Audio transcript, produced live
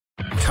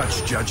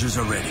Touch judges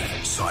are ready.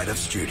 Side of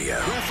studio.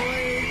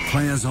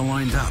 Players are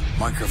lined up.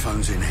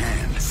 Microphones in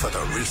hand for the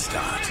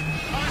restart.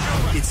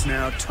 It's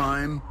now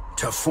time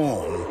to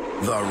form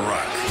the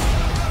Ruck.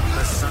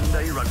 The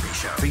Sunday Rugby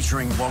Show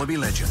featuring Wallaby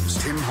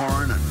legends Tim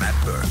Horan and Matt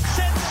Burke.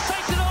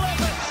 Sensational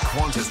effort!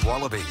 Qantas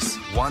Wallabies,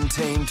 One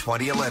Team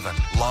 2011,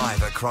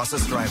 live across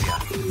Australia.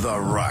 The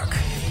Ruck.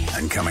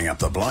 And coming up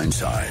the blind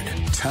side,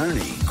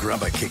 Tony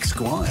Grubber Kick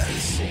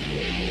Squires.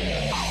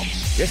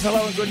 Yes,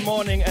 hello and good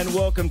morning and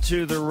welcome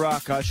to The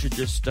Ruck. I should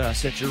just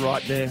set you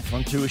right there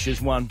on two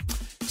issues. One,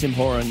 Tim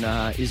Horan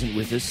isn't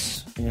with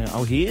us.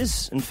 He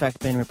is, in fact,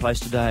 being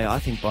replaced today, I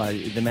think, by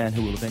the man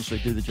who will eventually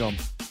do the job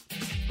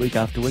week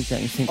after week,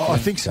 don't you think? I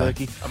think so.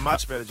 Burkey? A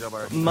much better job,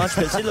 I reckon. Much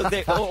better. See, look,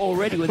 they're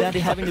already without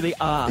having to be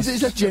asked. Is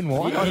that Gen Y?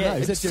 I don't know.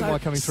 Is that Gen Y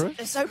coming through?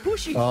 They're so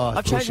pushy. Oh,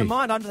 I've changed my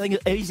mind. I don't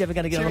think he's ever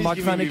going to get on a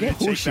microphone again.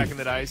 Pushy back in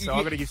the day, so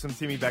I've got to give some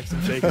Timmy back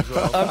some cheek as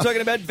well. I'm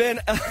talking about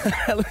Ben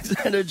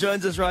Alexander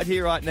joins us right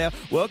here, right now.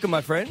 Welcome,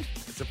 my friend.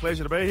 It's a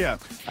pleasure to be here.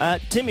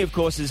 Timmy, of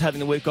course, is having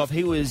the week off.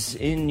 He was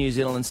in New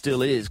Zealand and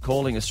still is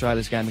calling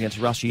Australia's game against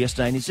Russia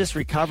yesterday, and he's just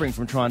recovering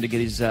from trying to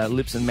get his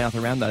lips and mouth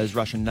around those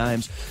Russian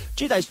names.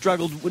 Gee, they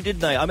struggled, didn't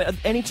they? I mean,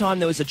 any time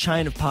there was a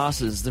chain of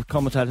passes, the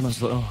commentator must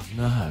have thought, oh,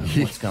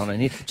 no, what's going on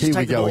here? Here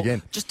we go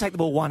again. Just take the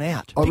ball one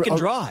out. Pick and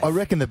drive. I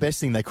reckon the best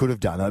thing they could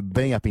have done,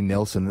 being up in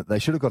Nelson, they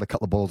should have got a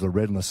couple of balls of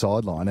red on the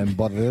sideline, and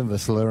by the end of the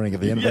slurring at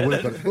the end, they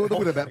would have got it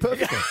would have been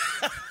perfectly.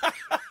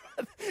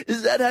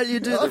 Is that how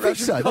you do I the think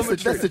so.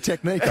 That's the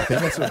technique, I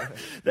think. That's right.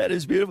 That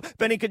is beautiful.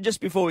 Benny,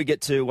 just before we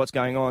get to what's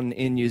going on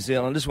in New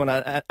Zealand, I just want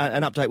an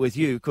update with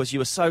you, because you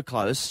were so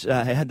close,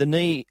 had the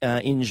knee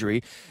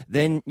injury,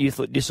 then you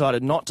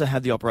decided not to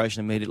have the operation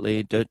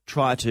immediately, to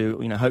try to,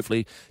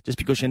 hopefully, just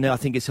because your knee, I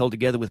think, is held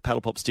together with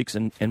paddle pop sticks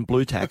and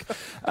blue tack.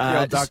 The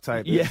old duct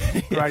tape. Yeah.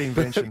 Great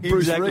invention.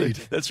 Bruce Exactly. Reed.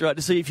 That's right,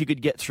 to see if you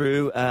could get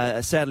through.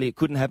 Sadly, it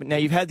couldn't happen. Now,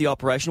 you've had the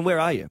operation. Where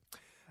are you?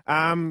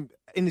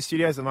 In the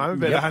studios at the moment,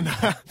 but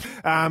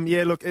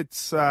yeah, look,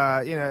 it's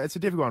it's a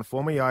difficult one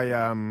for me.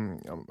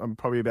 I'm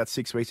probably about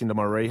 6 weeks into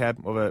my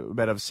rehab of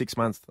about a 6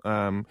 month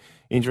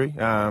injury.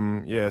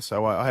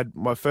 So I had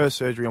my first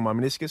surgery on my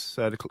meniscus,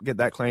 to get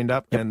that cleaned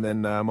up, and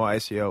then my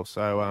ACL.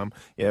 So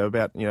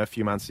about a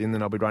few months in,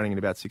 then I'll be running in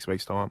about 6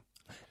 weeks' time.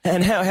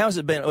 And how's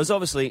it been? It was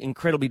obviously an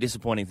incredibly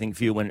disappointing thing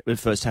for you when it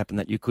first happened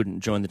that you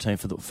couldn't join the team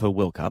for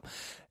World Cup.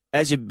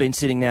 As you've been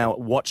sitting now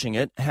watching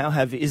it,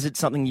 is it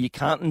something you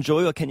can't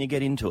enjoy, or can you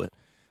get into it?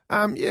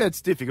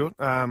 It's difficult.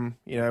 When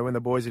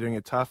the boys are doing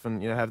it tough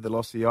and have the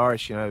loss of the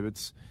Irish,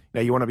 it's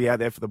you want to be out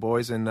there for the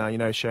boys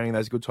and sharing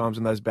those good times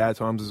and those bad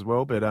times as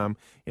well. But I'm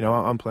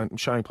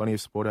showing plenty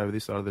of support over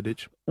this side of the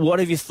ditch. What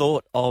have you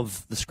thought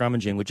of the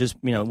scrummaging, which is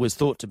was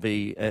thought to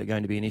be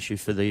going to be an issue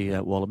for the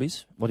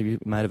Wallabies? What have you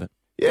made of it?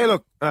 Yeah,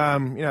 look,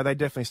 they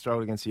definitely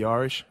struggled against the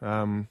Irish.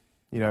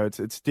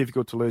 It's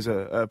difficult to lose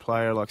a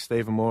player like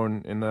Stephen Moore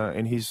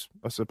in his,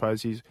 I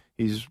suppose,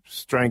 his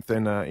strength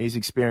and his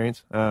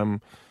experience.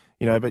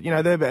 But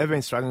they've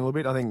been struggling a little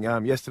bit. I think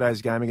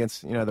yesterday's game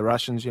against the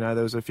Russians, there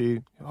was a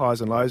few highs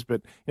and lows,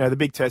 but the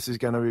big test is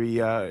going to be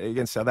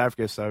against South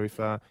Africa. So if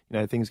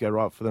things go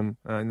right for them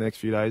in the next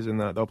few days, and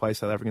they'll play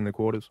South Africa in the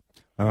quarters.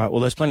 All right,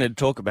 well, there's plenty to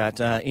talk about.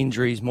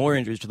 More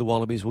injuries to the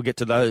Wallabies. We'll get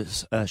to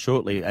those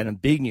shortly. And the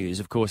big news,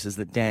 of course, is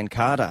that Dan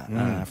Carter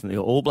from the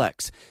All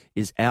Blacks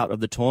is out of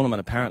the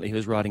tournament. Apparently, he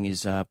was riding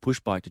his push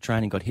bike to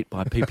training, got hit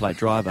by a P-plate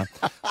driver.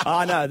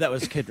 No, that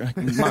was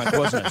Monk,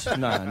 wasn't it?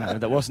 No,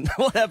 that wasn't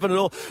what happened at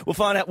all. We'll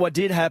find out what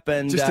did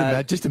happen.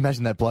 Just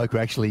imagine that bloke who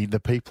actually,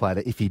 the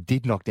P-plater, if he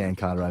did knock Dan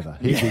Carter over,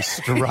 he'd be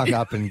strung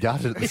up and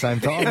gutted at the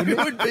same time. It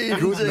would be.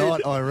 Good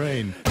night,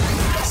 Irene.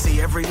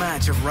 See every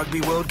match of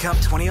Rugby World Cup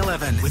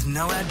 2011 with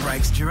no ad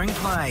breaks during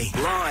play.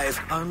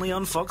 Live only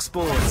on Fox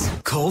Sports.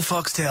 Call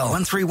Foxtel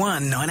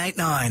 131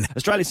 989.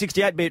 Australia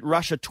 68 beat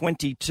Russia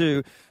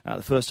 22.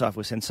 The first half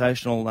was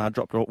sensational.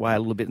 Dropped away a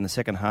little bit in the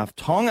second half.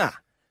 Tonga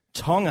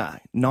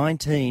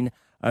 19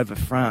 over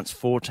France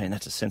 14.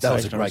 That's a sensation. That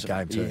was a great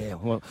game too. Yeah,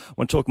 well, I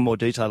want to talk in more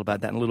detail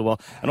about that in a little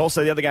while. And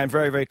also the other game,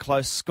 very, very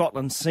close.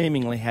 Scotland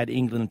seemingly had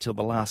England until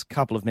the last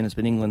couple of minutes,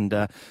 but England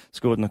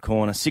scored in the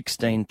corner,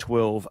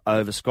 16-12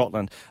 over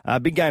Scotland.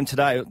 Big game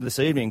today, this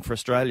evening for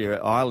Australia.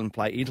 Ireland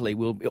play Italy.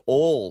 We'll be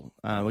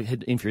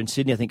if you're in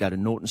Sydney, I think go to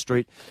Norton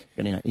Street.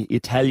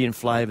 Italian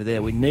flavour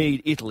there. We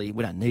need Italy.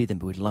 We don't need them,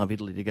 but we'd love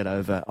Italy to get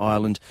over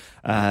Ireland,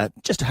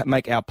 just to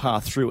make our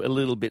path through a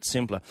little bit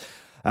simpler.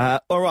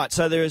 All right,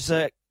 so there's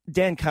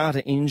Dan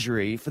Carter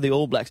injury for the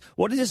All Blacks.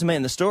 What does this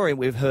mean? The story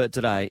we've heard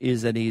today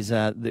is that he's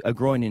a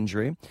groin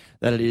injury,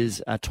 that it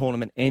is a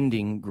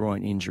tournament-ending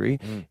groin injury.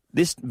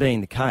 This being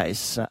the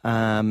case,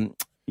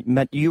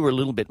 Matt, you were a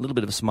little bit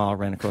of a smile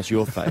ran across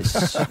your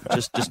face,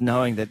 just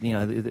knowing that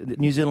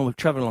New Zealand were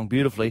travelling along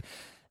beautifully.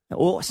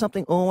 Or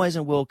something always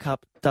in World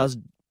Cup does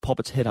pop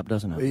its head up,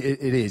 doesn't it?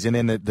 It is. And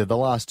then the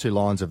last two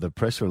lines of the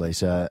press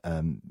release are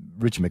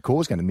Richie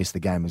McCaw's going to miss the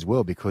game as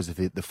well because of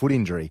the foot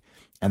injury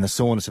and the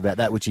soreness about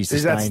that, which he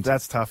sustained.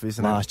 That's tough,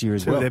 isn't it? Last year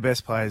as Two well. of their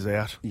best players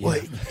out. Yeah.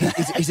 Well,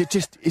 is it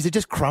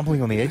just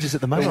crumbling on the edges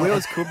at the moment? The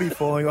wheels could be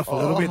falling off a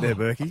little bit there,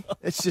 Burkey.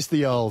 It's just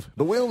the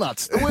wheel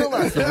nuts. The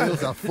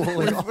wheels are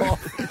falling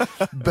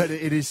off. But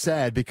it is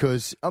sad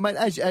because, I mean,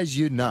 as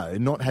you know,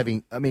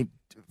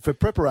 for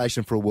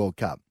preparation for a World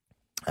Cup,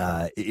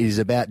 it is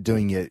about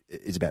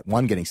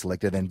getting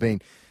selected and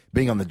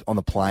being on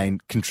the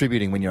plane,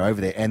 contributing when you're over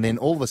there, and then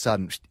all of a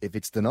sudden, if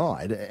it's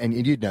denied,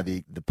 and you'd know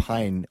the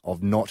pain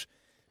of not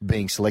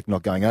being selected,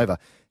 not going over.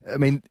 I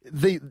mean,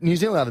 New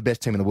Zealand are the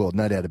best team in the world,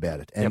 no doubt about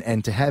it.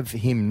 And to have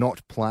him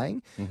not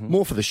playing,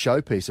 more for the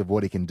showpiece of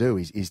what he can do,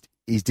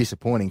 is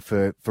disappointing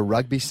for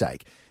rugby's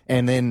sake.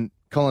 And then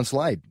Colin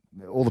Slade,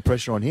 all the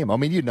pressure on him. I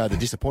mean, you know the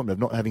disappointment of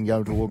not having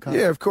gone to a World Cup.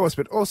 Yeah, of course,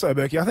 but also,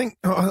 Burkey,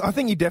 I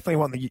think you definitely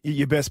want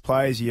your best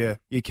players, your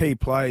key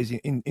players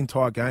in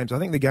tight games. I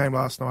think the game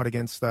last night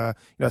against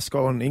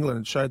Scotland and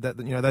England showed that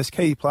those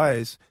key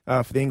players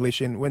for the English,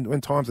 and when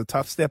times are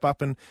tough, step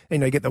up and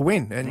get the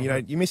win. And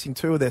you're missing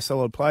two of their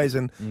solid players,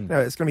 and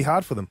it's going to be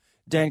hard for them.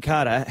 Dan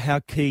Carter, how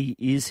key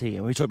is he?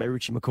 And we talk about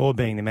Richie McCaw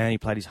being the man. He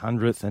played his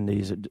 100th and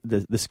he's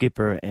the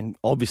skipper and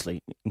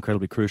obviously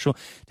incredibly crucial.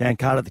 Dan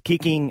Carter, the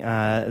kicking,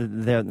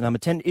 the number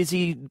 10. Is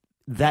he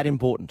that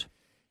important?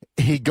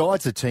 He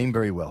guides the team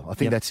very well. I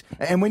think that's...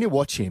 And when you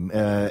watch him,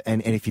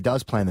 and if he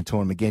does play in the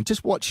tournament again,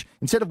 just watch...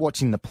 Instead of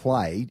watching the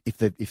play, if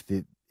the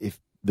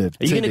Are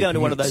you going to go into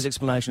one of those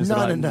explanations?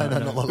 No,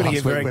 not like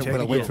last week when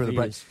I went through the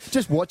break.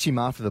 Just watch him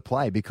after the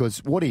play,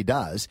 because what he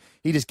does,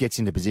 he just gets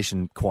into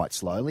position quite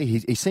slowly.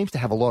 He seems to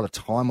have a lot of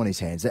time on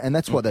his hands, and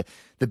that's why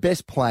the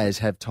best players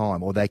have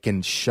time, or they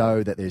can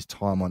show that there's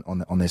time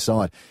on their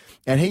side.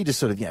 And he just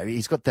sort of,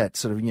 he's got that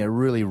sort of,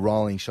 really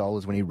rolling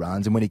shoulders when he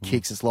runs, and when he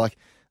kicks, it's like,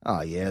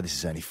 oh, yeah, this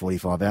is only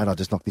 45 out. I'll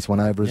just knock this one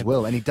over as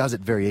well. And he does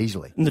it very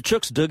easily. And the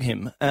Chooks dug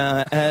him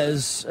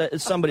as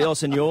somebody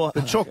else in your...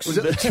 The Chooks. Was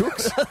it the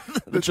Chooks?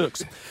 The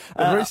Chooks.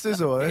 The Roosters,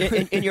 or...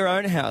 in your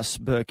own house,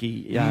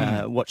 Burkey,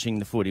 watching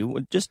the footy,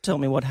 just tell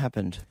me what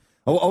happened.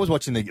 I was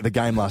watching the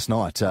game last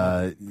night,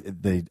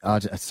 the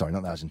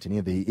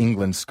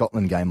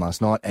England-Scotland game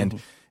last night,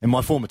 and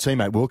my former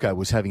teammate Wilco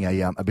was having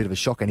a bit of a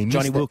shock, and he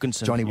missed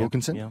Johnny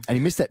Wilkinson, and he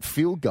missed that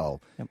field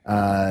goal,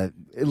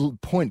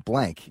 point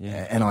blank,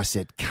 and I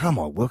said, "Come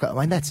on, Wilco!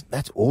 I mean,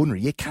 that's ordinary.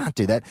 You can't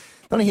do that."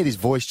 Then I hear this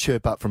voice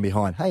chirp up from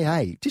behind,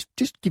 "Hey, just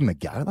give him a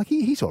go. Like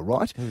he's all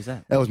right." Who was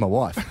that? That was my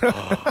wife,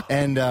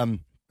 and.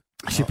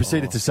 She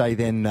proceeded to say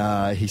then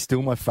he's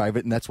still my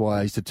favourite, and that's why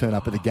I used to turn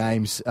up at the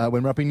games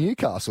when we're up in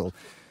Newcastle.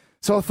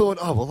 So I thought,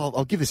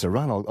 I'll give this a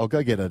run. I'll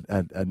go get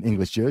an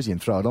English jersey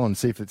and throw it on and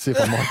see if I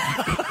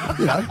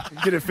might,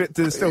 get it fit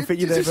to still fit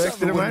you there,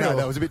 Burke. No,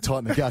 that was a bit tight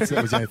in the guts.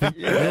 That was anything.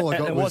 And all I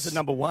got was at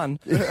number 1.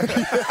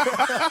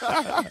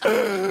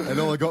 And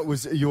all I got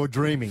was "You're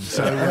dreaming."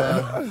 So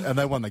and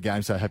they won the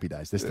game. So happy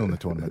days. They're still in the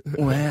tournament.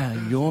 Wow,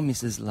 your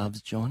missus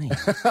loves Johnny.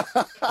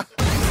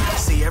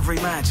 See every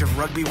match of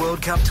Rugby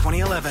World Cup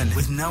 2011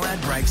 with no ad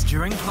breaks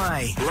during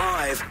play.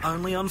 Live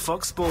only on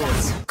Fox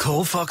Sports.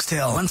 Call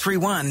Foxtel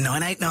 131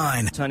 989.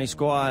 Tony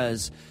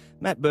Squires,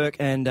 Matt Burke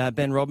and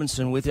Benn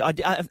Robinson with you.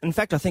 In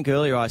fact, I think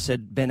earlier I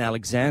said Ben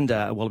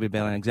Alexander, Wallaby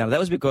Ben Alexander. That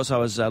was because I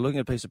was looking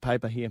at a piece of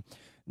paper here.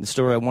 The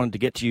story I wanted to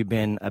get to you,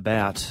 Ben,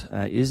 about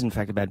is in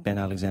fact about Ben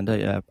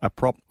Alexander, a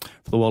prop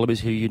for the Wallabies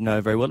who you know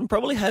very well and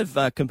probably have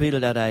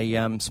competed at a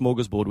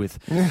smorgasbord with.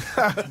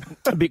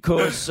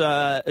 Because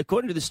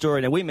according to the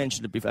story, now we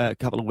mentioned it a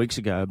couple of weeks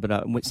ago,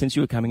 but since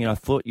you were coming in, I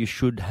thought you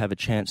should have a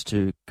chance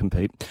to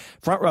compete.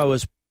 Front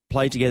rowers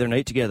play together and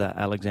eat together.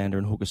 Alexander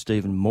and hooker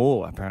Stephen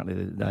Moore, apparently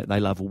they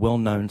love a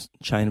well-known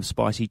chain of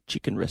spicy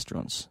chicken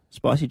restaurants.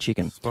 Spicy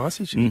chicken.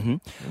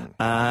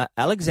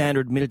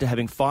 Alexander admitted to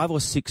having 5 or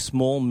 6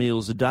 small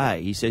meals a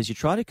day. He says you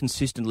try to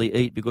consistently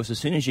eat because as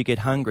soon as you get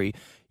hungry,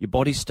 your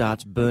body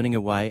starts burning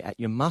away at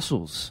your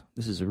muscles.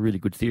 This is a really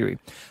good theory.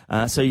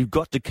 So you've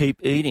got to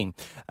keep eating.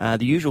 The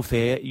usual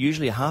fare,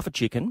 usually a half a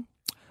chicken.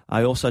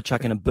 I also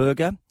chuck in a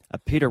burger, a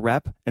pita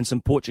wrap, and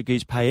some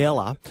Portuguese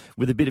paella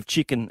with a bit of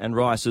chicken and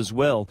rice as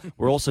well.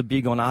 We're also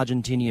big on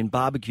Argentinian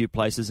barbecue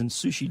places and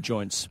sushi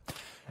joints.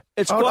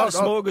 It's quite a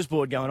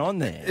smorgasbord going on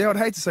there. Yeah, I'd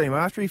hate to see him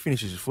after he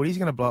finishes his foot. He's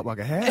going to blow up like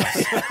a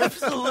house.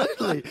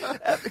 Absolutely.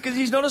 Because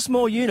he's not a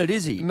small unit,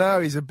 is he? No,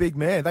 he's a big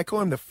man. They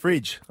call him the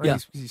fridge. I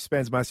think he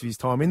spends most of his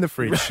time in the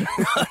fridge.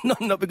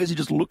 not because he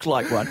just looks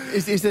like one.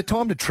 Is there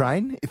time to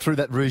train through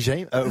that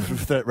regime,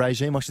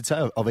 I should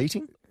say, of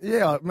eating?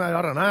 Yeah, mate,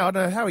 I don't know. I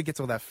don't know how he gets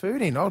all that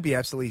food in. I'd be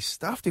absolutely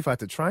stuffed if I had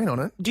to train on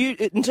it. Do you,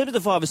 in terms of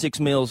the 5 or 6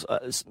 meals,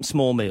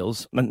 small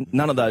meals,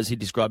 none of those he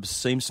describes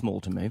seem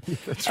small to me.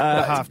 That's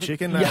right. Half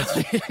chicken. Yeah,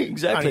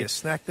 exactly. Only a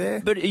snack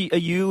there. But are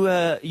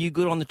you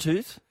good on the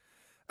tooth?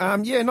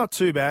 Yeah, not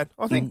too bad.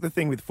 I think the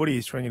thing with footy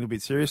is training a little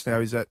bit serious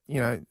now is that,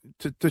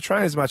 to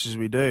train as much as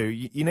we do,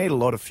 you need a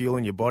lot of fuel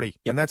in your body.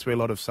 Yep. And that's where a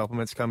lot of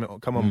supplements come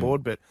on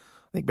board. But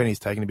I think Benny's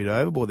taken a bit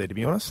overboard there, to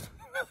be honest.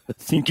 I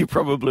think you're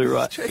probably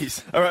right.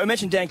 Jeez. All right, I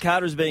mentioned Dan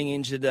Carter is being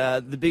injured.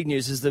 The big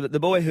news is the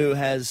boy who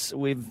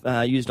we've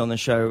used on the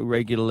show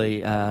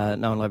regularly,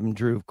 no one loved him,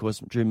 Drew, of course,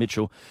 Drew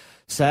Mitchell.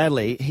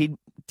 Sadly, he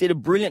did a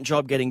brilliant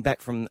job getting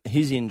back from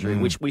his injury,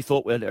 which we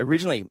thought would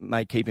originally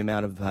may keep him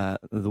out of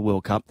the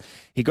World Cup.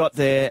 He got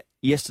there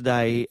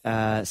yesterday.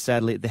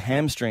 Sadly, the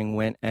hamstring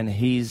went, and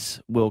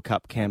his World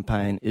Cup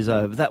campaign is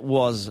over. That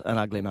was an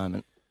ugly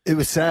moment. It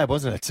was sad,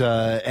 wasn't it?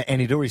 And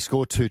he'd already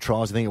scored 2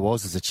 tries, I think it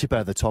was. There's a chip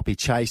over the top, he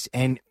chased,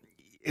 and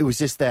it was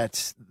just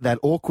that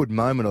awkward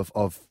moment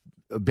of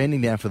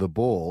bending down for the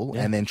ball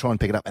and then trying to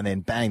pick it up and then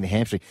bang, the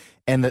hamstring.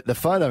 And the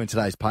photo in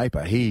today's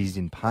paper, he's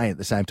in pain at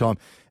the same time.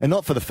 And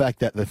not for the fact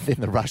that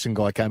the Russian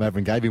guy came over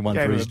and gave him one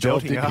for his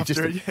job.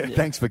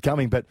 Thanks for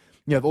coming. But,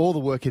 all the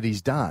work that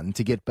he's done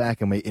to get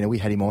back, and we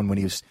had him on when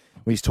he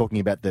was talking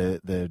about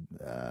the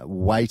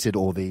weighted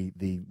or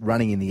the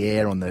running in the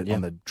air on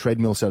the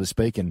treadmill, so to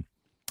speak, and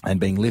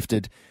being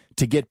lifted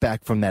to get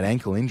back from that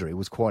ankle injury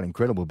was quite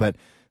incredible. But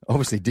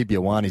obviously,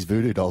 Dibiawani's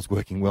voodoo doll's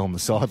working well on the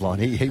sideline.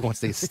 He wants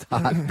to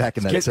start back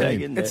in that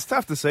team. It's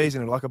tough to see,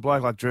 isn't it? Like a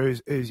bloke like Drew,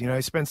 who's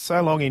he spent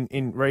so long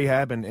in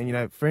rehab,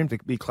 and for him to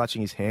be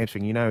clutching his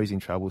hamstring, he's in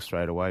trouble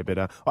straight away. But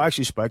I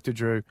actually spoke to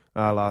Drew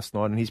last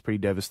night, and he's pretty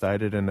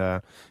devastated.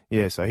 And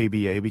so he'll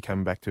be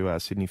coming back to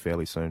Sydney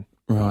fairly soon.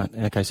 Right.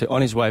 Okay. So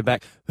on his way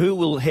back, who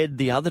will head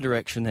the other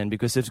direction then?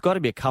 Because there's got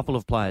to be a couple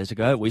of players to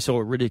go. We saw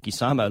Riddick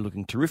Samo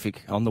looking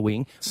terrific on the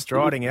wing,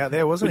 striding out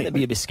there, wasn't he? That'd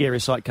be a bit scary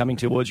sight coming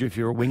towards you if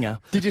you're a winger.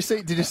 Did you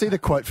see the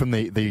quote from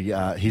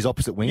his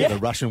opposite winger, the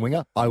Russian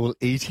winger? I will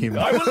eat him.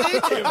 I will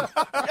eat him.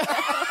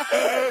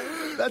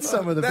 That's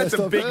some of the best.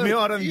 That's a big meal.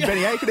 I don't think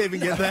Benny A could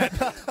even get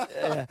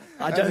that.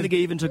 I don't think he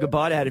even took a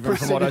bite out of him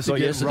from what I saw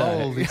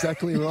yesterday. Rolled,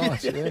 exactly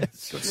right. Got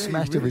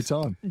smashed every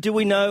time. Do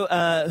we know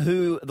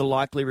who the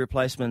likely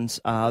replacements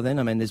are then?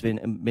 I mean, there's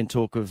been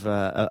talk of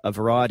a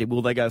variety.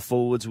 Will they go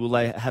forwards? Will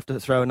they have to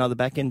throw another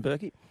back in,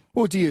 Burkey?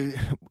 Well,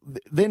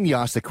 then you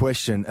ask the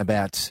question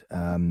about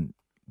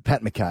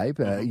Pat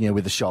McCabe,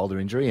 with the shoulder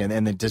injury, and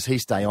then does he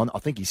stay on? I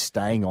think he's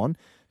staying on.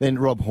 Then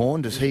Rob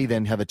Horne, does he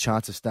then have a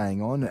chance of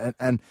staying on?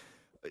 And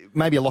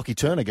maybe a Lockie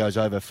Turner goes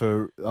over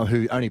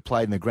who only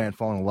played in the grand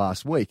final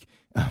last week.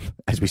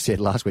 As we said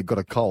last week, got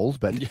a cold,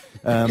 but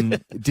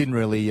didn't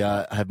really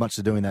have much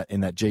to do in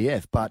that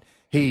GF. But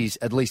he's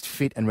at least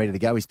fit and ready to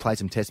go. He's played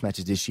some test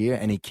matches this year,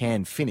 and he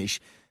can finish.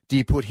 Do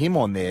you put him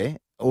on there,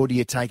 or do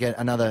you take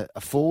a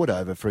forward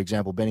over, for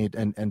example, Benny,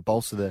 and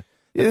bolster the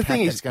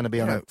thing is going to be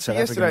on a South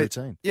African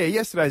routine? Yeah,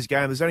 yesterday's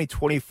game, there's only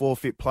 24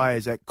 fit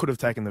players that could have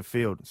taken the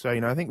field. So,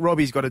 I think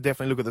Robbie's got to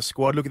definitely look at the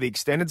squad, look at the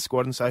extended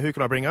squad and say, who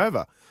can I bring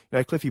over?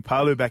 Cliffy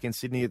Palu back in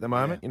Sydney at the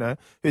moment,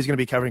 who's going to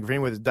be covering for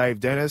him, whether it's Dave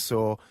Dennis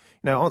or,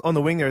 on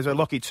the wing there is a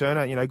Lockie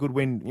Turner, good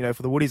win,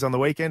 for the Woodies on the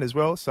weekend as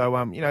well. So,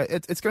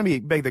 it's going to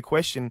beg the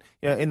question,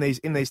 in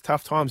these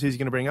tough times, who's he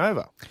going to bring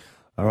over?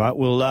 All right,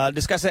 we'll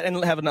discuss that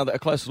and have a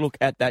closer look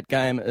at that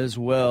game as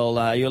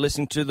well. You're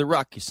listening to The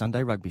Ruck, your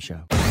Sunday rugby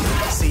show.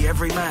 See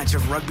every match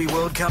of Rugby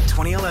World Cup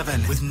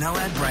 2011 with no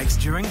ad breaks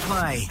during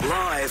play.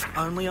 Live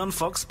only on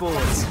Fox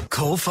Sports.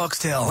 Call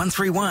Foxtel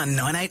 131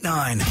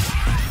 989.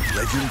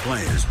 Legend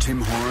players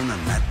Tim Horan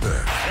and Matt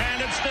Burke.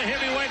 And it's the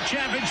heavyweight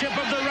championship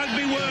of the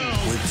rugby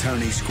world. With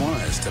Tony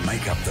Squires to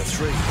make up the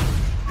 3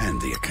 and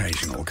the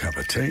occasional cup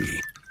of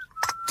tea.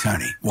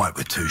 Tony, white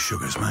with 2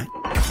 sugars, mate.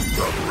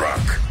 The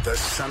Ruck, the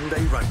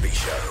Sunday rugby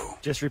show.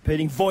 Just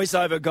repeating,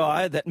 voiceover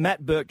guy, that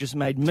Matt Burke just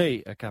made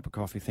me a cup of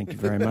coffee. Thank you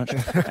very much.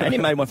 And he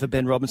made one for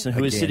Benn Robinson,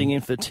 who is sitting in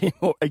for Tim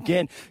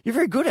again. You're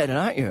very good at it,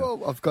 aren't you?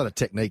 Well, I've got a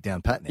technique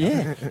down pat now.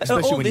 Yeah.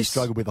 Especially when you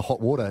struggled with the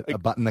hot water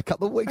button a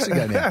couple of weeks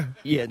ago now.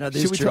 Yeah, no,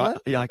 this Should we try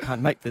it? Yeah, I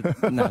can't make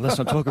no, let's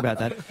not talk about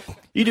that.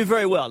 You do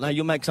very well. Now,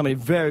 you'll make somebody a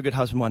very good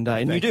husband one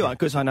day. And you do,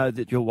 because I know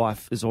that your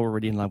wife is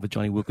already in love with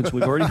Johnny Wilkins.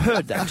 We've already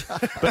heard that.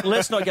 But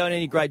let's not go into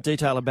any great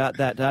detail about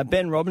that.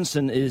 Benn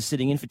Robinson is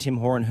sitting in for Tim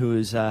Horan, who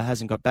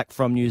hasn't got back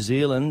from New Zealand.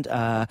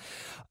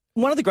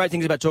 One of the great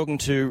things about talking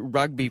to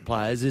rugby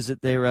players is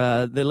that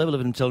their level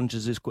of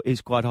intelligence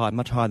is quite high,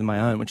 much higher than my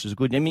own, which is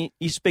good. I mean,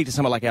 you speak to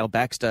someone like Al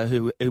Baxter,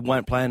 who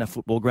won't play in a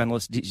football ground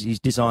unless he's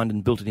designed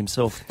and built it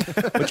himself,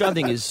 which I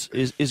think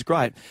is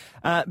great.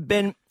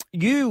 Ben,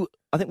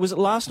 I think, was it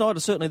last night or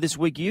certainly this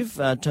week, you've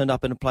turned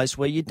up in a place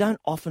where you don't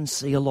often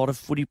see a lot of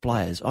footy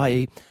players,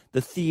 i.e.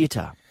 the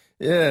theatre.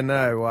 Yeah,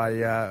 no,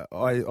 I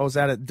was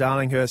out at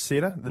Darlinghurst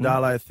Theatre, the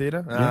Darlow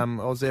Theatre. I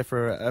was there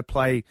for a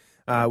play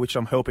which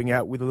I'm helping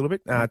out with a little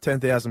bit,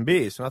 10,000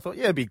 Beers. And I thought,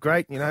 it'd be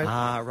great,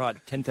 right,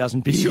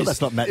 10,000 Beers. Sure,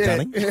 that's not Matt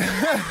Dunning.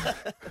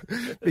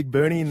 Big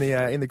Bernie in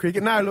the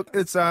cricket. No, look,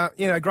 it's a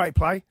great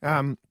play.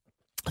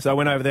 So I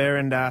went over there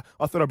and I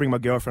thought I'd bring my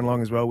girlfriend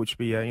along as well, which would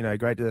be,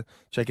 great to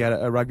check out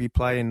a rugby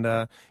play.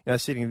 And,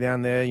 sitting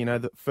down there,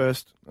 the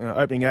first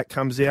opening act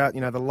comes out,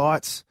 the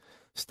lights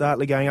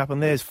start going up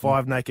and there's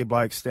 5 naked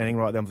blokes standing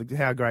right there. I'm thinking,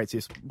 how great's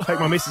this? Take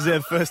my missus there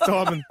the first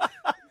time and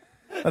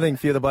I think a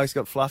few of the blokes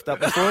got fluffed up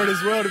before it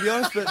as well, to be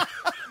honest. But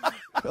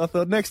I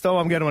thought next time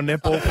I'm going to a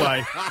netball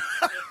play.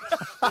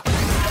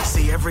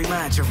 See every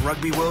match of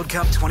Rugby World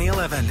Cup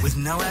 2011 with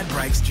no ad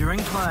breaks during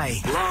play.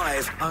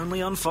 Live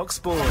only on Fox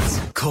Sports.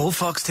 Call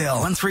Foxtel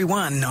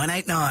 131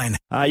 989.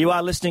 You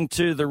are listening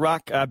to The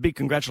Ruck. Big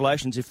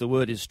congratulations, if the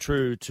word is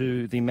true,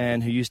 to the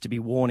man who used to be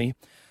Warney,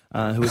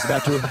 who is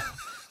about to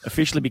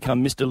officially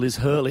become Mr. Liz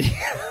Hurley.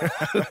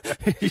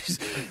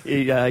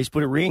 He's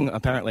put a ring,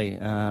 apparently,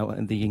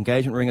 the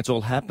engagement ring. It's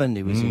all happened.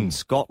 He was in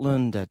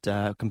Scotland at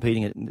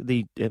competing at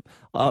the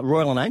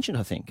Royal and Ancient,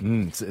 I think.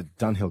 It's a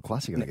Dunhill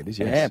Classic, I think it is,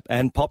 yes. Yeah,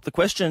 and popped the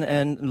question,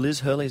 and Liz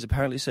Hurley has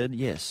apparently said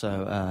yes,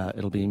 so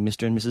it'll be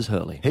Mr. and Mrs.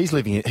 Hurley. He's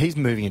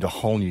moving into a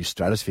whole new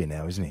stratosphere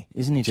now, isn't he?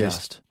 Isn't he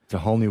just? It's a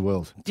whole new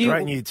world.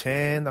 Great new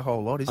tan, the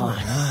whole lot, isn't it?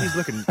 He's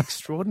looking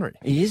extraordinary.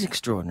 He is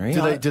extraordinary.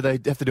 Do they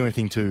have to do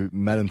anything to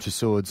Madame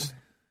Tussauds?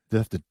 They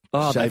have to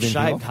they've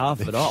shaved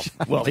half of it off.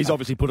 Well, he's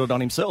obviously put it on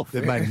himself.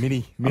 They've made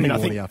mini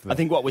I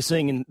think what we're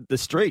seeing in the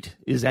street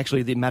is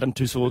actually the Madame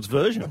Tussauds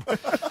version.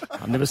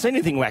 I've never seen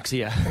anything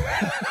waxier.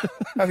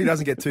 Hope he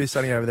doesn't get too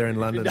sunny over there in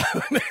London.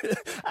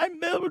 I'm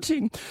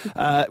melting.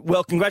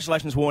 Well,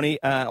 congratulations, Warney,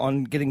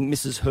 on getting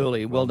Mrs.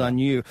 Hurley. Well done,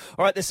 you.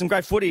 All right, there's some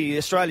great footy.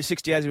 Australia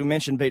 60, as we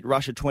mentioned, beat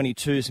Russia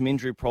 22. Some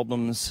injury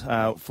problems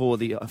for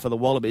the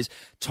Wallabies.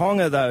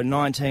 Tonga, though,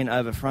 19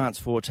 over France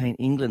 14.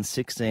 England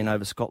 16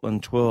 over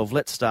Scotland 12.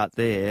 Let's start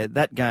there.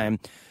 That game,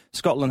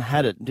 Scotland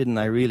had it, didn't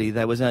they, really?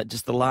 There was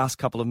just the last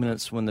couple of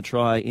minutes when the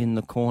try in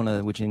the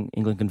corner, which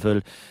England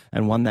converted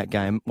and won that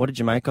game. What did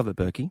you make of it,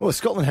 Burkey? Well,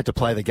 Scotland had to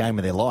play the game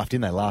of their life,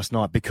 didn't they, last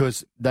night?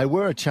 Because they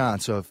were a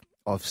chance of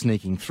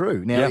sneaking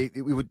through. Now,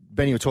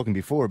 Benny, you were talking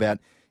before about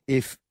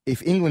if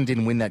England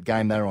didn't win that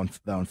game, they're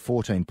on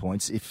 14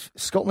 points. If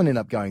Scotland end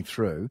up going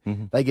through,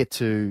 they get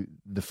to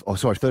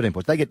 13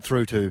 points. They get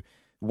through to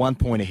 1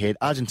 point ahead.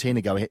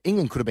 Argentina go ahead.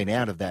 England could have been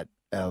out of that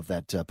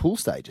pool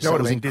stage. That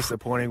would have been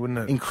disappointing, wouldn't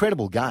it?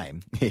 Incredible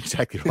game.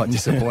 Exactly right,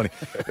 disappointing.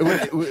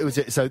 it was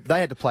so they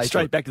had to play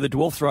straight back to the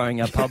dwarf throwing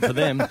pub for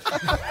them.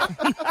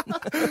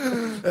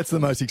 That's the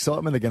most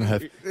excitement they're going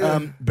to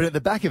have. But at the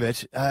back of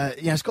it,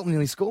 Scotland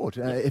nearly scored.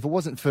 If it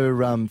wasn't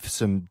for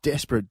some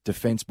desperate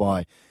defence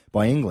by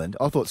England,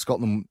 I thought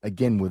Scotland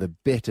again were the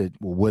better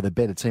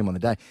team on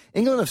the day.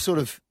 England have sort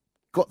of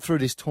got through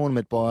this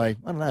tournament by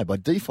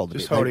default.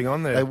 Just holding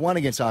on there. They won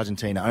against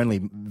Argentina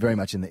only very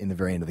much in the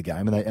very end of the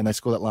game, and they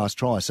scored that last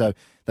try. So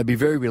they'd be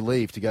very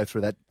relieved to go through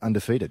that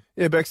undefeated.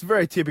 Yeah, Bex,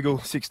 very typical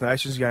Six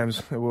Nations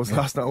games it was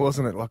last night,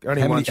 wasn't it? Like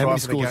only one try. How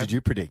many for the scores game. did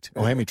you predict,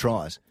 or how many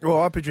tries?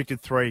 Well, I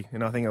predicted 3,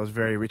 and I think I was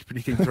very rich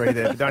predicting 3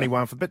 there, but only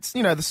 1 for. But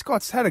the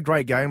Scots had a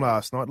great game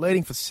last night,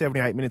 leading for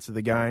 78 minutes of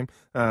the game.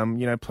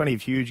 Plenty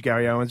of huge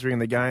Gary Owens during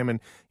the game, and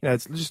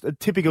it's just a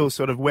typical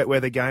sort of wet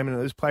weather game, and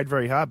it was played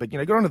very hard. But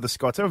got on to the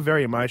Scots. They were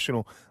very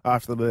emotional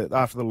after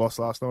the loss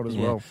last night as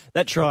well.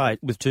 That try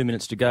with 2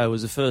 minutes to go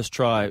was the first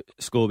try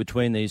score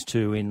between these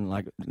two in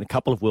a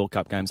couple of World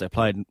Cup games they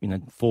played.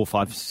 4,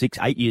 5, 6,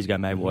 8 years ago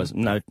maybe was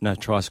no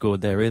try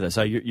scored there either.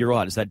 So you're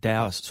right. It's that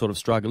Dow sort of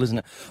struggle, isn't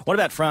it? What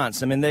about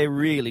France? I mean, they're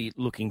really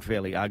looking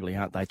fairly ugly,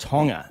 aren't they?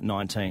 Tonga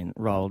 19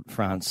 rolled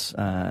France.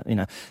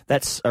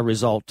 That's a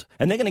result,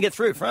 and they're going to get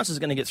through. France is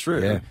going to get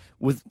through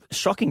with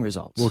shocking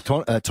results. Well,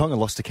 Tonga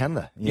lost to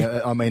Canada.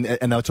 I mean,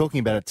 and they were talking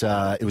about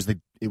it.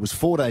 It was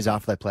 4 days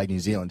after they played New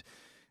Zealand,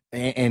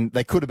 and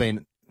they could have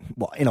been,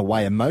 well, in a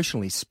way,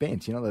 emotionally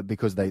spent.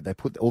 Because they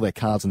put all their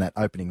cards in that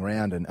opening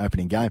round and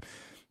opening game.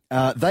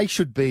 They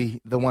should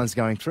be the ones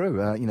going through,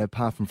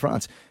 apart from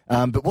France.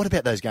 But what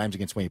about those games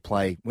against when you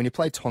play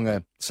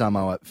Tonga,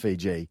 Samoa,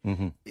 Fiji?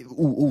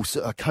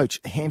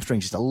 Coach,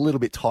 hamstring's just a little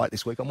bit tight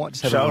this week. I might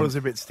just have shoulders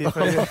a bit stiff.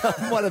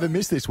 I might have a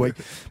miss this week.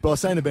 But I was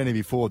saying to Benny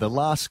before, the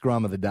last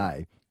scrum of the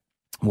day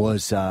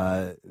was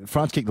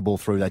France kicked the ball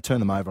through. They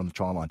turned them over on the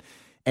try line.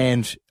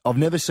 And I've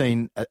never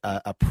seen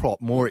a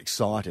prop more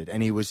excited.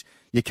 And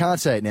you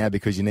can't say it now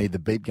because you need the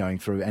beep going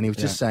through. And he was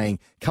just saying,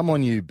 come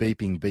on, you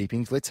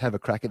beepings, let's have a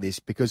crack at this,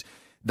 because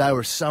they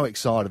were so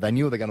excited. They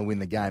knew they were going to win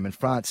the game. And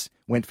France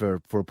went for a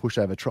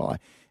pushover try.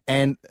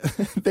 And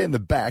then the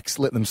backs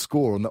let them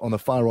score on the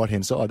far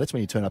right-hand side. That's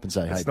when you turn up and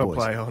say, hey, boys,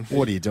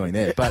 what are you doing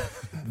there? But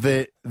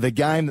the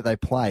game that they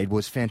played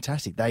was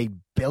fantastic. They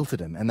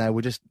belted them, and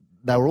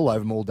they were all over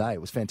them all day.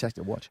 It was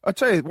fantastic to watch. I'll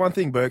tell you one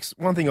thing, Burks.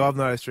 One thing I've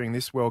noticed during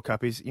this World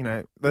Cup is,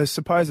 the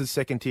supposed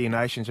second-tier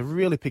nations have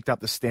really picked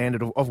up the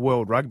standard of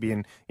world rugby.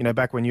 And,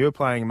 back when you were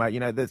playing, mate,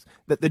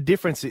 the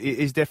difference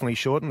is definitely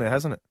shortened there,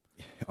 hasn't it?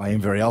 I am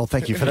very old.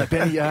 Thank you for that,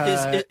 Benny.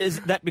 Is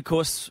that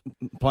because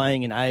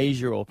playing in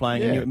Asia or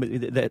playing in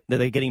Europe, that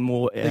they're getting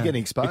more they're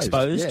getting exposed?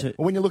 To...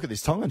 Well, when you look at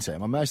this Tongan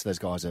team, most of those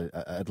guys are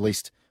at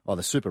least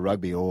either Super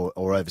Rugby or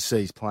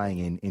overseas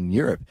playing in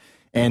Europe.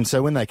 And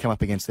so when they come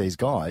up against these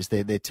guys,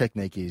 their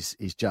technique is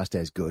just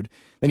as good.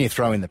 Then you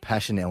throw in the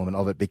passion element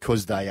of it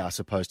because they are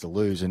supposed to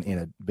lose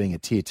being a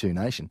Tier 2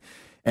 nation.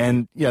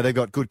 And, they've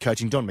got good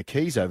coaching. Don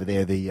McKee's over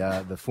there,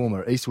 the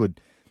former Eastwood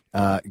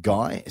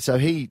guy. So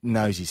he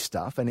knows his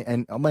stuff.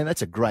 And I mean,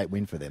 that's a great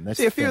win for them. That's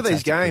a few of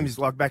these games,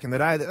 like back in the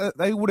day,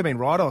 they would have been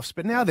write-offs.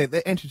 But now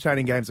they're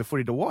entertaining games of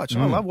footy to watch.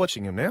 I love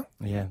watching them now.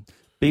 Yeah.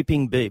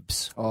 Beeping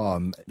beeps.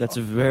 That's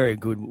a very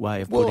good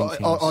way of putting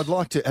things. I'd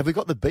like to. Have we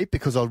got the beep?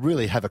 Because I'll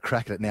really have a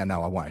crack at it now.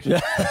 No, I won't.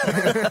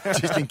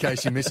 Just in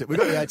case you miss it. We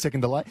got the 8-second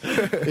delay.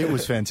 It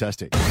was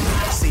fantastic.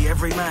 See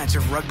every match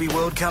of Rugby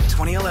World Cup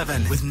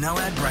 2011 with no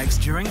ad breaks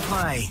during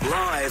play.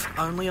 Live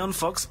only on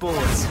Fox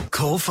Sports.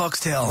 Call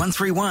Foxtel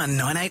 131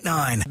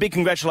 989. Big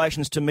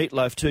congratulations to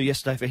Meatloaf too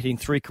yesterday for hitting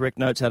 3 correct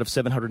notes out of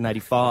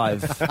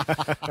 785.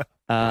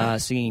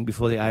 Singing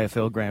before the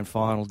AFL Grand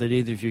Final. Did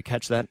either of you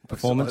catch that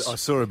performance? I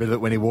saw a bit of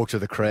it when he walked to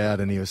the crowd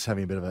and he was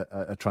having a bit of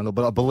a trundle.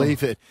 But I believe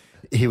that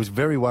he was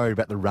very worried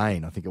about the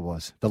rain, I think it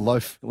was. The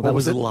loaf. Well, that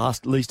was the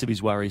least of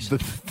his worries.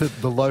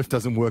 The loaf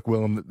doesn't work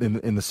well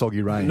in the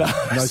soggy rain. No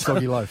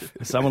soggy loaf.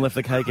 Someone left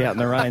the cake out in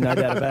the rain, no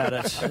doubt about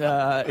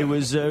it. It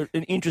was an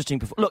interesting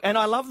performance. Look, and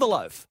I love the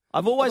loaf.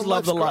 I've always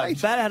loved the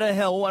loaf. Bad Out of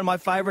Hell, one of my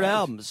favourite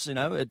albums. You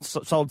know, it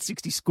sold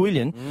 60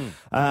 squillion.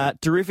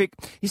 Terrific.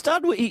 He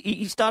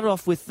started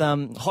off with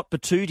Hot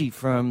Patootie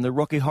from the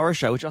Rocky Horror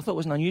Show, which I thought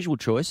was an unusual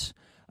choice,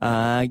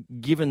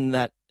 given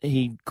that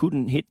he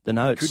couldn't hit the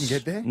notes. Couldn't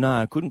get there?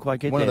 No, couldn't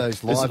quite get there. One of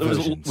those live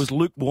versions. It was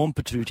lukewarm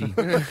Patootie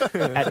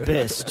at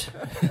best.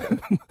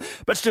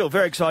 But still,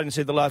 very exciting to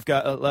see the life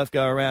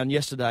go around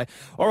yesterday.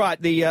 All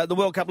right, the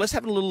World Cup. Let's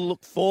have a little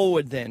look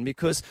forward then,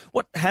 because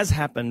what has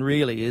happened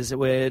really is that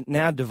we're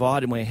now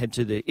divided when we head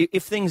to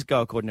if things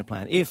go according to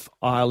plan, if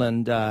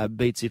Ireland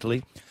beats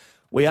Italy,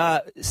 we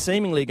are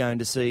seemingly going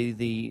to see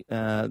the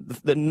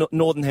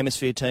Northern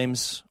Hemisphere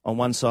teams on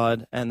one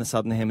side and the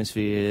Southern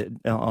Hemisphere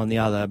on the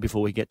other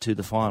before we get to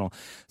the final.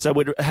 So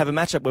we'd have a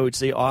matchup where we'd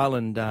see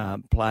Ireland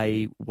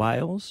play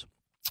Wales.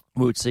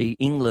 We would see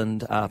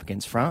England up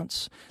against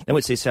France. Then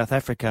we'd see South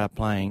Africa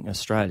playing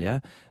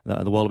Australia,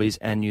 the Wallabies,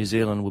 and New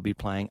Zealand will be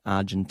playing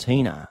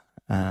Argentina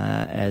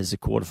as the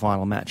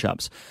quarterfinal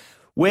matchups.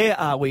 Where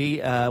are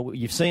we?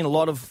 You've seen a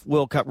lot of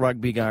World Cup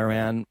rugby go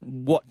around.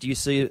 What do you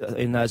see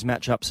in those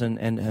matchups,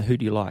 and who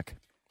do you like?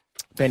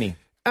 Benny?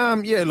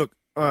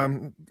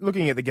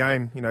 Looking at the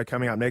game,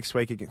 coming up next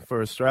week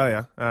for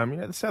Australia,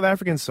 the South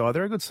African side,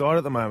 they're a good side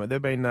at the moment.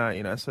 They've been,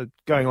 so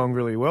going along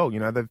really well.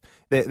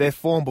 Their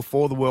form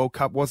before the World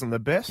Cup wasn't the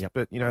best,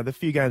 but, the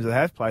few games they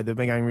have played, they've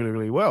been going really,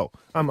 really well.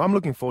 I'm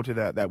looking forward to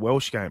that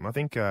Welsh game. I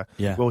think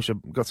Welsh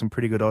have got some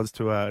pretty good odds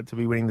to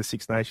be winning the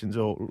Six Nations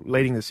or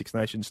leading the Six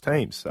Nations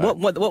teams. So.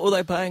 What were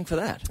they paying for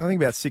that? I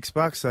think about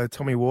 $6. So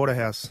Tommy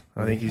Waterhouse,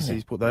 I think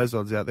he's put those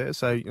odds out there.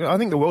 So I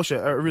think the Welsh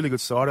are a really good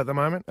side at the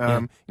moment.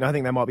 I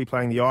think they might be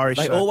playing the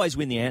Irish. They always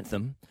win the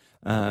anthem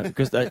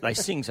because they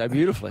sing so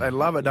beautifully. They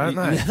love it, don't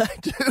they? Yeah, they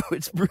do.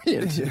 It's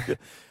brilliant.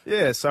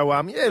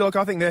 Look,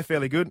 I think they're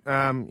fairly good.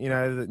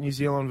 The New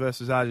Zealand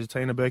versus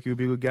Argentina, Burkey would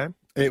be a good game.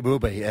 It will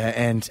be,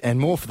 and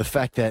more for the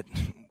fact that,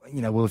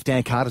 if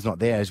Dan Carter's not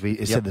there, as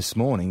we said this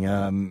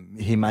morning,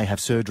 he may have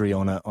surgery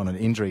on an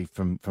injury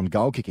from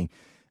goal kicking.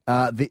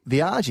 The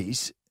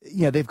Argies,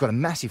 they've got a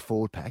massive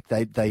forward pack.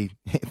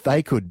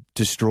 They could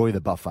destroy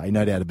the buffet,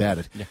 no doubt about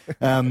it.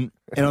 Yeah.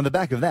 And on the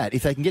back of that,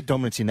 if they can get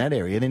dominance in that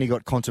area, then you've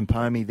got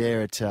Contempomi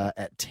there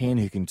at 10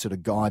 who can sort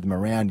of guide them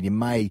around. You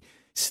may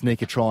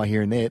sneak a try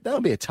here and there.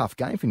 That'll be a tough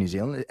game for New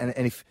Zealand. And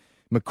if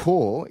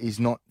McCaw is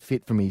not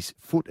fit from his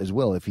foot as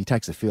well, if he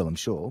takes the field, I'm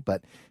sure,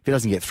 but if he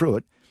doesn't get through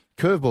it,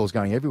 curveball's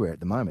going everywhere at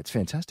the moment. It's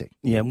fantastic.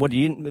 Yeah, what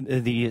do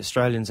the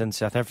Australians and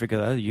South Africa,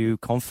 though, are you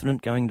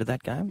confident going into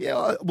that game?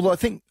 Yeah, well, I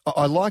think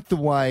I like the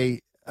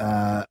way...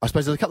 I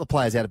suppose there were a couple of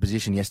players out of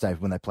position yesterday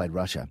when they played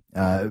Russia.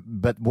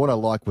 But what I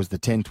like was the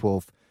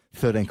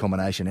 10-12-13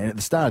 combination. And at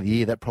the start of the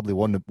year, that probably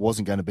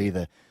wasn't going to be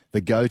the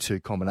go-to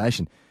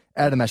combination.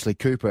 Adam Ashley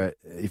Cooper,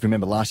 if you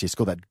remember last year,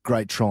 scored that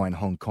great try in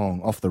Hong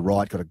Kong off the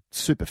right, got a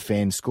super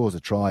fend, scores a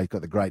try,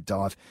 got the great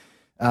dive.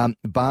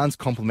 Barnes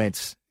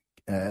complements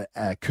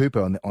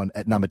Cooper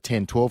at number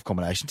 10-12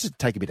 combination. Just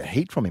take a bit of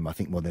heat from him, I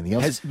think, more than anything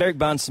else. Has Berrick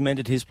Barnes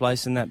cemented his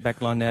place in that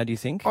back line now, do you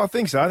think? I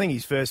think so. I think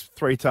his first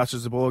 3 touches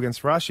of the ball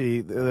against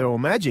Russia, they're all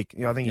magic.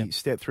 I think he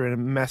stepped through in a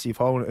massive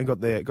hole and got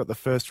the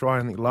first try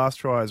and I think last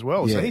try as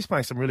well. Yeah. So he's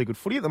playing some really good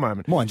footy at the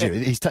moment. Mind you,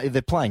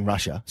 they're playing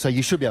Russia, so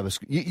you should be able to...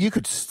 You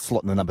could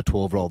slot in the number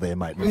 12 role there,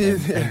 mate,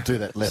 and do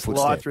that left foot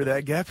step. Slide through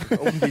that gap. It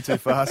wouldn't be too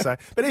far. So.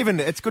 But even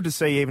it's good to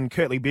see even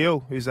Kurtley Beale,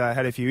 who's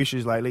had a few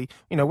issues lately,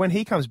 when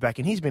he comes back,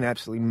 and he's been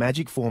absolutely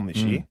magic form this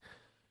year.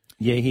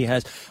 Yeah, he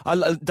has.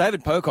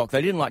 David Pocock,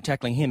 they didn't like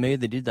tackling him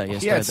either, did they,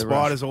 yesterday? He had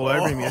spiders all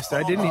over him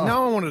yesterday, didn't he?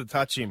 No one wanted to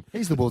touch him.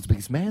 He's the world's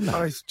biggest man, though.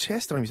 Oh, his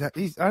chest on him. I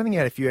don't think he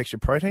had a few extra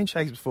protein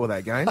shakes before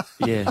that game.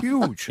 Yeah.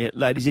 Huge. Yeah,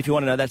 ladies, if you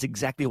want to know, that's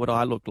exactly what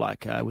I look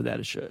like without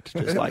a shirt.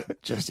 Do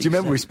you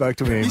remember we spoke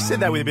to him? You said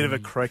that with a bit of a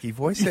croaky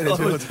voice. I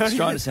was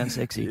trying to sound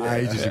sexy.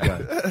 Ages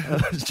ago.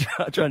 I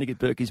was trying to get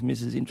Burkey's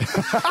missus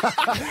interested.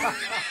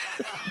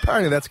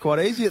 Apparently that's quite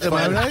easy at the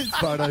moment, eh?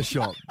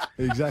 Photoshop.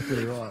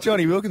 Exactly right.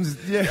 Johnny Wilkins,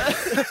 yeah.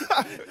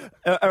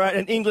 All right,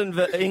 and England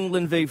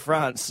v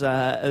France.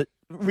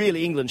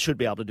 Really, England should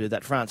be able to do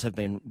that. France have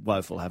been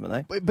woeful, haven't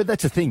they? But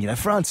that's the thing,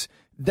 France,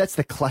 that's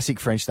the classic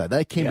French, though.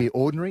 They can be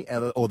ordinary,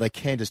 or they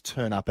can just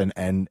turn up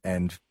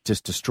and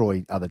just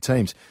destroy other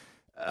teams.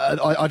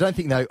 I don't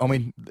think they. I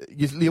mean,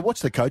 you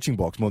watch the coaching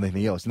box more than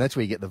anything else, and that's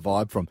where you get the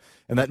vibe from.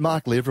 And that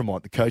Mark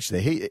Livermont, the coach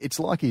there, it's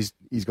like he's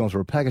gone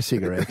through a pack of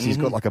cigarettes. He's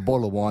got like a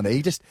bottle of wine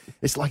there.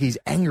 It's like he's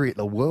angry at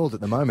the world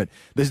at the moment.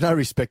 There's no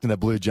respect in the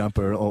blue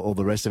jumper or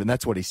the rest of it. And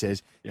that's what he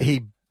says. Yeah.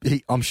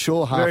 I'm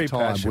sure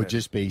half-time would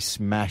just be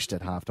smashed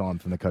at half-time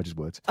from the coach's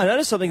words. I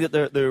noticed something that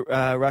the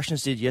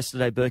Russians did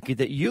yesterday, Burkey,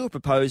 that you were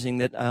proposing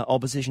that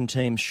opposition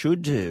teams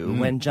should do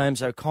when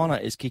James O'Connor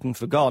is kicking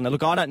for goal. Now,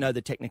 look, I don't know the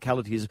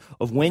technicalities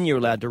of when you're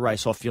allowed to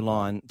race off your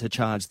line to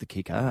charge the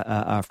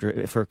kicker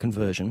for a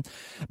conversion,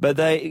 but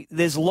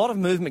there's a lot of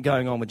movement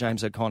going on with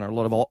James O'Connor, a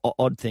lot of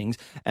odd things,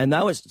 and they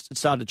always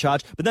started to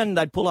charge, but then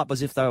they'd pull up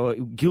as if they were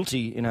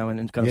guilty,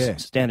 and kind of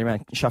stand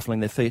around shuffling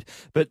their feet.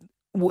 But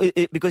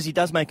because he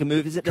does make a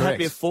move, is it to have to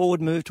be a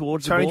forward move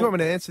towards the ball? Tony, do you want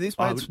me to answer this,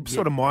 mate? It's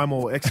sort of my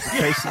more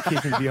expertise in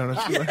kicking, to be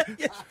honest.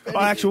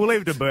 Actually, we'll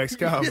leave it to Burks.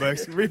 Go on,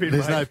 Burks. Rip in,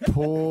 There's mate. no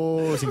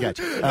pause, engage.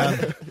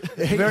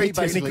 Very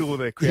technical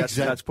there, Crouch,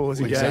 touch,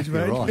 pause, engage, exactly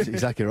mate. Right,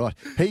 exactly right.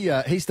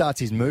 He starts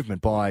his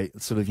movement by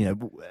sort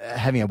of,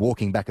 having a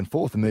walking back and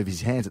forth and move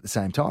his hands at the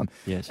same time.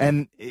 Yes.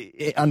 And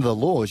under the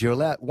laws, you're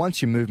allowed,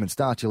 once your movement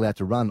starts, you're allowed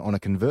to run on a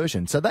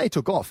conversion. So they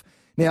took off.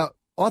 Now,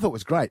 I thought it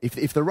was great.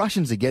 If the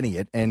Russians are getting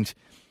it and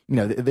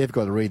they've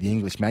got to read the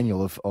English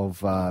manual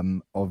of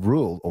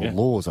rule or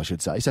laws, I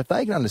should say. So if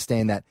they can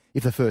understand that,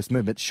 if the first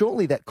movement,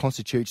 surely that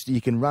constitutes that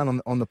you can run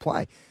on the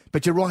play.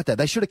 But you're right, though.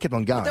 They should have kept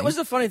on going. But that was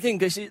the funny thing,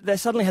 because they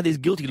suddenly had these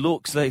guilty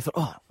looks. They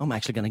thought, I'm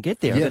actually going to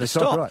get there. I better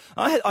stop. Right.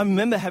 I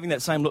remember having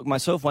that same look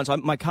myself once.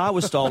 My car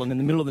was stolen in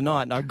the middle of the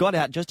night, and I got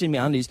out just in my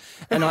undies,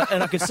 and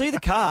I could see the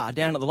car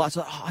down at the lights.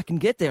 So I can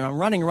get there. I'm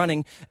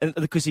running,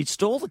 because he'd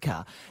stalled the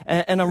car.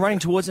 And I'm running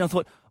towards it, and I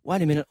thought,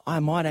 wait a minute, I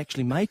might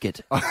actually make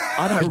it.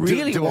 I don't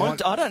really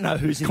want. I don't know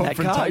who's in that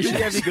car. Did you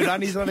have any good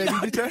undies on it?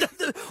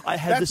 I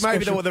had That's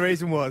maybe what the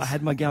reason was. I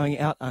had my going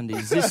out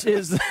undies. This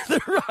is the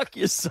Ruck,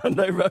 your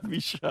Sunday Rugby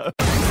show.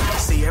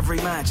 See every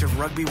match of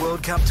Rugby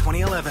World Cup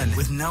 2011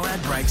 with no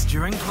ad breaks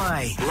during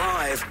play.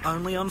 Live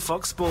only on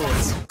Fox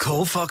Sports.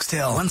 Call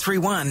Foxtel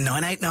 131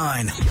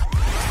 989.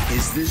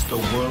 Is this the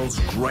world's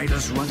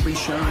greatest rugby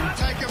show?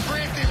 Take a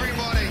breath,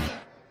 everybody.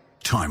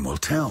 Time will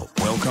tell.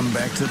 Welcome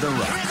back to the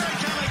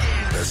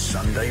Ruck, the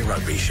Sunday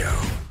Rugby Show.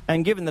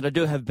 And given that I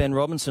do have Benn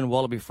Robinson,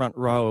 Wallaby front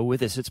rower,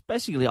 with us, it's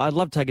basically, I'd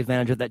love to take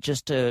advantage of that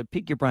just to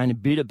pick your brain a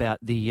bit about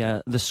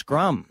the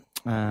scrum,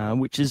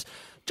 which is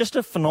just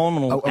a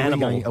phenomenal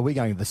animal. Are we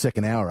going to the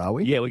second hour, are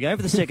we? Yeah, we're going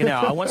for the second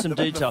hour. I want some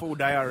detail. The full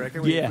day, I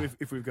reckon,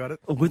 if we've got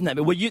it. Wouldn't that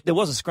be? Well, there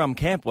was a scrum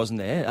camp, wasn't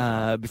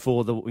there,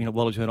 before the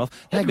Wallabies went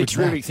off? That'd be a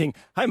terrific thing.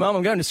 Hey, Mum,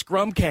 I'm going to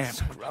scrum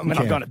camp.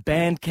 I've gone to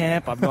band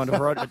camp. I've gone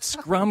to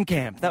scrum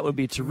camp. That would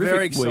be a terrific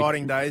Very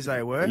exciting days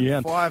they were.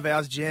 Yeah. 5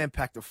 hours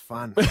jam-packed of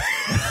fun.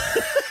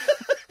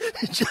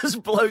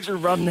 Just blokes are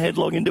running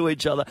headlong into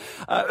each other.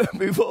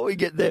 Before we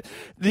get there,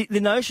 the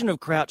notion of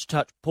crouch,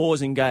 touch,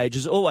 pause, engage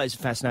is always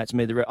fascinates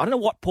me. I don't know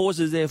what pause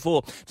is there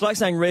for. It's like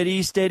saying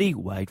ready, steady,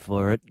 wait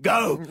for it,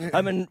 go.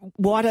 I mean,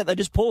 why don't they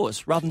just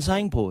pause rather than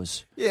saying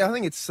pause? Yeah, I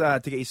think it's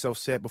to get yourself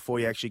set before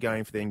you actually go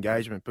in for the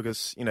engagement,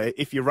 because,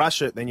 if you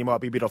rush it, then you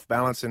might be a bit off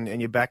balance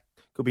and your back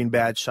could be in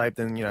bad shape.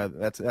 Then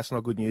that's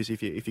not good news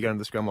if you go into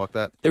the scrum like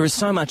that. There is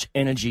so much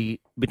energy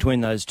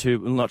between those two,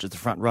 not just the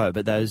front row,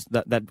 but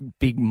that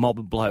big mob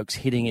of blokes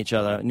hitting each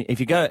other. And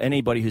if you go,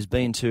 anybody who's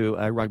been to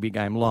a rugby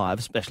game live,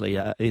 especially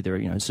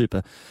either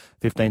Super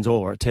 15s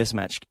or a Test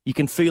match, you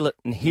can feel it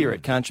and hear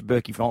it, can't you,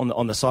 Burkey,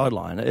 on the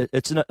sideline?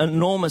 It's an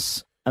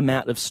enormous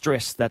amount of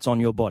stress that's on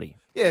your body.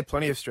 Yeah,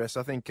 plenty of stress.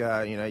 I think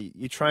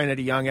you train at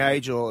a young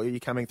age, or you're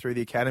coming through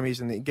the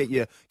academies, and get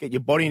your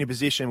body in a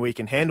position where you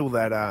can handle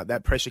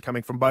that pressure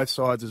coming from both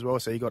sides as well.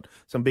 So you got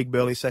some big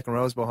burly second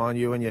rows behind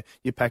you, and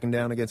you're packing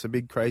down against a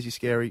big, crazy,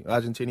 scary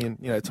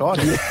Argentinian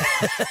tiger.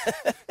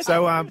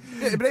 So,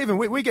 but even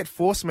we get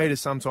force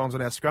meters sometimes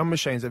on our scrum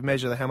machines that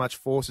measure how much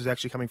force is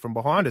actually coming from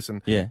behind us.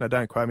 And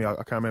don't quote me, I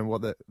can't remember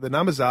what the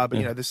numbers are, but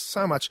there's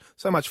so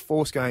much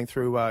force going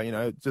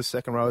through just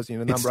second rows,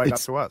 number 8 up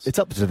to us. It's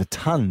up to the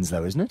tons,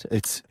 though, isn't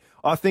it?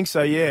 I think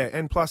so, yeah.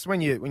 And plus,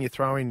 when you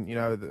throw in,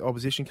 the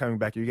opposition coming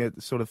back, you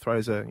get sort of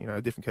throws a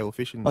different kettle of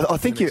fish in. I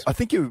think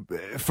you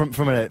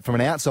from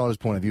an outsider's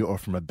point of view or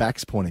from a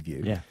back's point of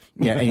view,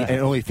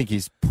 and all you think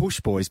is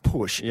push, boys,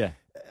 push. Yeah.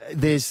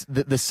 There's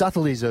the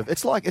subtleties of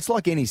it's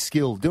like any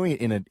skill. Doing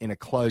it in a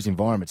closed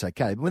environment, it's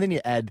okay. But when then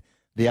you add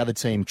the other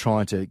team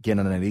trying to get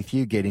underneath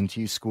you, get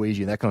into you, squeeze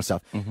you, that kind of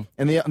stuff. Mm-hmm.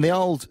 And the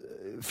old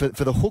for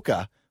the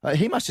hooker,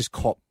 he must just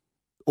cop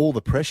all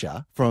the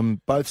pressure from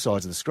both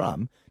sides of the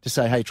scrum to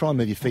say, hey, try and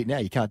move your feet now.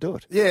 You can't do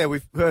it. Yeah,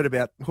 we've heard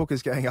about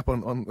hookers going up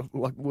on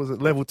was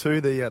it level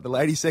 2, the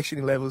ladies section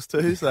in levels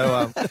 2.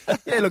 So,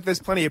 look, there's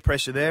plenty of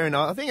pressure there. And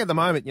I think at the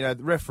moment, the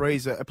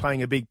referees are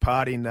playing a big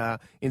part in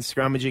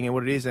scrummaging and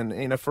what it is.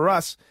 And, for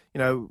us,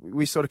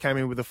 we sort of came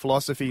in with a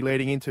philosophy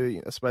leading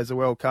into, I suppose, the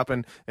World Cup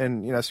and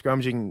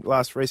scrummaging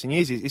last recent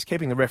years is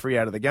keeping the referee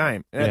out of the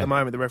game. And at the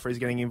moment, the referee's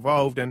getting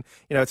involved and,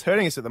 it's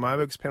hurting us at the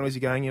moment because penalties are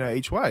going,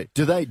 each way.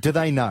 Do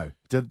they know?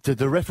 Do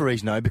the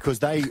referees know? Because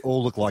they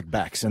all look like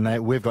backs. tactics,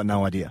 and we've got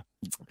no idea.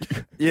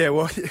 Yeah,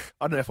 well,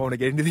 I don't know if I want to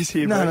get into this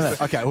here. No.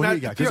 Bruce. Okay, well, here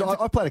you go. Because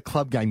I played a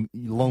club game a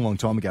long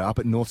time ago up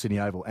at North Sydney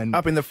Oval. And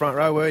up in the front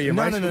row, were you,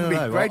 mate? No. It'd be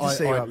great to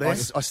see you up there. I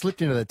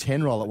slipped into the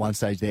 10 roll at one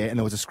stage there, and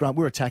there was a scrum.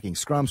 We were attacking.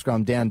 Scrum,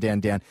 down.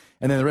 And then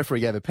the referee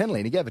gave a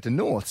penalty, and he gave it to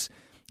Norths.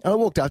 And I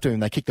walked up to him,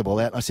 and they kicked the ball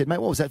out. And I said, mate,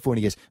 what was that for? And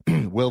he goes,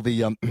 well,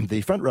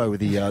 the front row with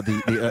the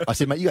I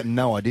said, mate, you got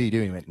no idea, do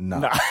you? He went,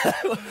 no.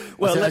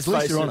 Well, said, let's at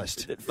least face you're it,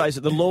 honest. Face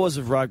it, the laws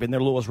of rugby, and they're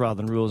laws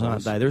rather than rules,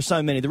 aren't they? There are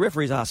so many. The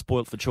referees are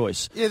spoilt for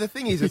choice. Yeah, the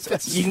thing is,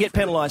 it's You can get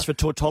penalised for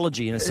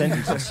tautology in a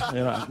sentence.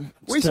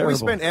 We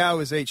spent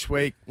hours each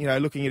week,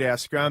 looking at our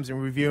scrums and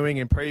reviewing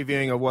and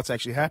previewing of what's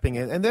actually happening,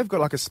 and they've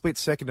got like a split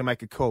second to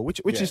make a call, which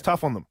is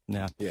tough on them.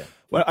 Yeah.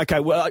 Well, okay.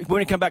 Well, when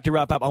we come back to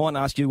wrap up, I want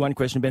to ask you one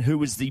question, Ben. Who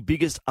was the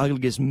biggest,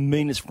 ugliest,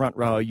 meanest front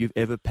rower you've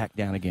ever packed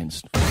down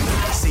against?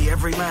 See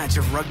every match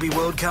of Rugby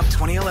World Cup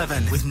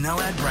 2011 with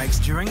no ad breaks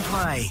during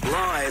play.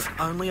 Live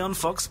only on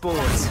Fox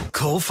Sports.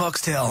 Call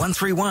Foxtel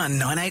 131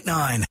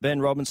 989.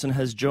 Benn Robinson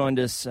has joined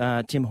us.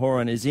 Tim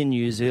Horan is in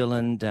New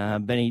Zealand.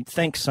 Benny,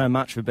 thanks so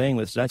much for being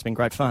with us today. It's been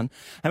great fun.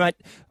 Hey, mate,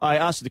 I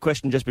asked you the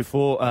question just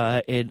before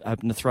Ed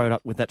opened the throat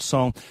up with that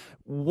song.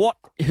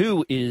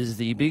 Who is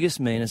the biggest,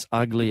 meanest,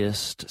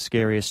 ugliest,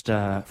 scariest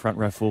front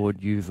row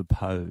forward you've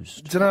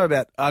opposed? Don't know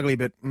about ugly,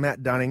 but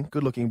Matt Dunning,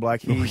 good-looking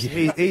bloke.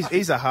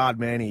 He's a hard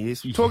man. He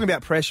is. Talking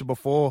about pressure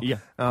before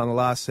on the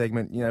last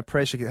segment.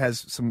 Pressure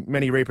has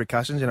many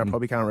repercussions, and I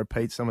probably can't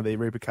repeat some of the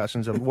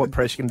repercussions of what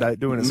pressure can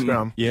do in a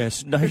scrum.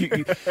 Yes,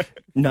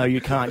 no,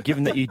 you can't.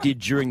 Given that you did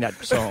during that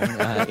song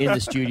in the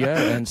studio,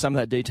 and some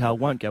of that detail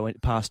won't go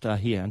past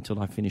here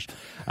until I finish.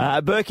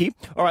 Burkey,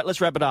 all right,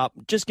 let's wrap it up.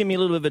 Just give me a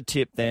little bit of a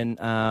tip then.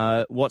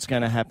 What's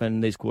going to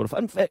happen these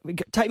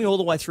quarterfinals? Take me all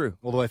the way through.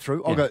 All the way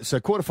through? I'll go. So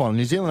quarterfinal,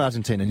 New Zealand,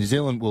 Argentina. New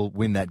Zealand will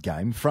win that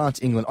game. France,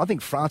 England. I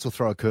think France will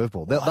throw a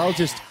curveball.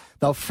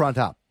 They'll front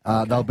up.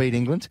 They'll beat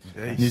England.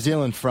 Jeez. New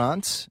Zealand,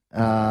 France.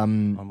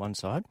 On one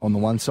side. On the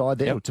one side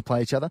there to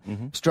play each other.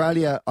 Mm-hmm.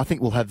 Australia, I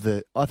think we'll have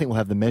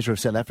the measure of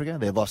South Africa.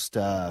 They lost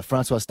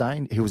Francois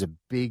Steyn, who was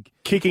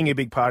kicking a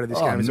big part of this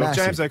game as well.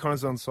 Massive. James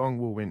O'Connor's on song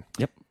will win.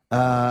 Yep.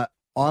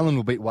 Ireland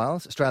will beat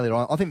Wales. Australia,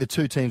 I think the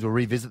two teams will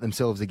revisit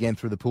themselves again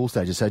through the pool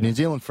stages. So New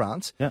Zealand,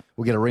 France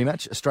will get a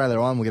rematch. Australia,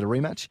 Ireland will get a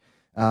rematch.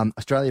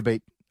 Australia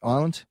beat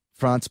Ireland.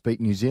 France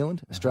beat New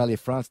Zealand. Australia,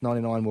 France,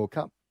 99 World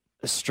Cup.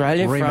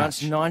 Australia, rematch.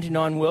 France,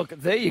 99 World Cup.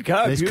 There you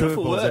go. There's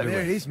beautiful work.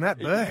 There it is, Matt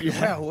Burke.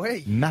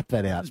 Wowee. Map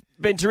that out.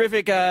 Been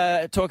terrific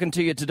talking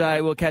to you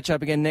today. We'll catch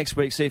up again next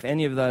week, see if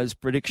any of those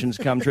predictions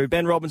come true.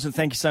 Benn Robinson,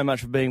 thank you so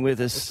much for being with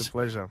us. It's a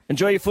pleasure.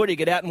 Enjoy your footy.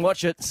 Get out and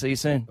watch it. See you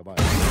soon.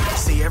 Bye-bye.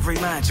 See every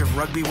match of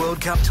Rugby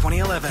World Cup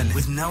 2011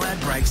 with no ad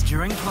breaks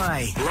during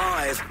play.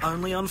 Live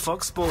only on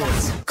Fox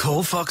Sports.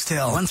 Call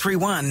Foxtel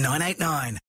 131 989.